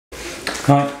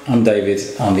Hi, I'm David.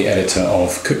 I'm the editor of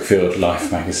Cuckfield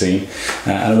Life magazine,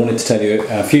 and I wanted to tell you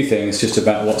a few things just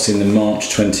about what's in the March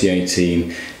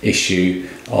 2018 issue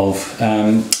of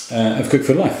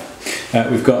Cuckfield Life.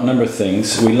 We've got a number of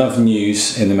things. We love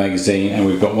news in the magazine, and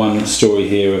we've got one story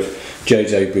here of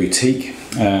JoJo Boutique,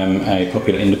 a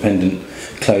popular independent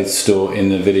clothes store in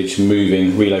the village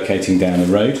relocating down the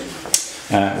road.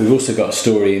 We've also got a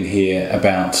story in here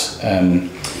about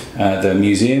the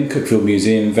museum, Cuckfield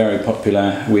Museum, very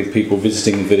popular with people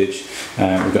visiting the village.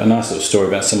 We've got a nice little story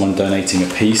about someone donating a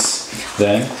piece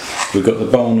there. We've got the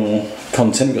Bolnore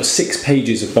content. We've got 6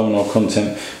 pages of Bolnore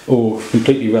content, all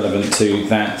completely relevant to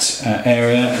that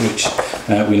area, which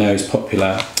we know is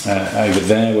popular over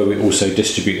there, where we also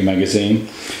distribute the magazine.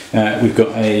 We've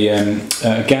got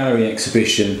a gallery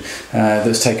exhibition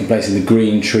that's taken place in the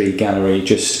Green Tree Gallery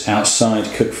just outside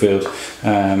Cuckfield.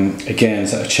 Again,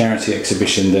 it's a charity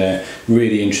exhibition there.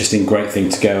 Really interesting, great thing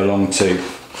to go along to.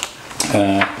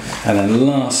 And then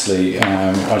lastly,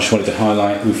 I just wanted to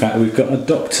highlight the fact that we've got a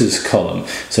doctor's column.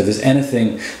 So if there's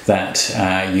anything that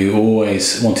you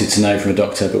always wanted to know from a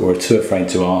doctor but were too afraid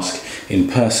to ask in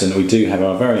person, we do have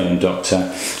our very own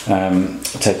doctor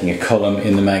taking a column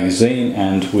in the magazine,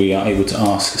 and we are able to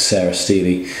ask Sarah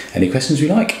Steely any questions we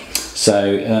like.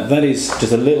 So that is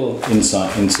just a little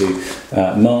insight into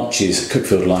March's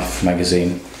Cuckfield Life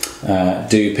magazine.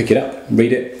 Do pick it up,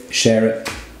 read it, share it.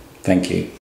 Thank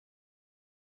you.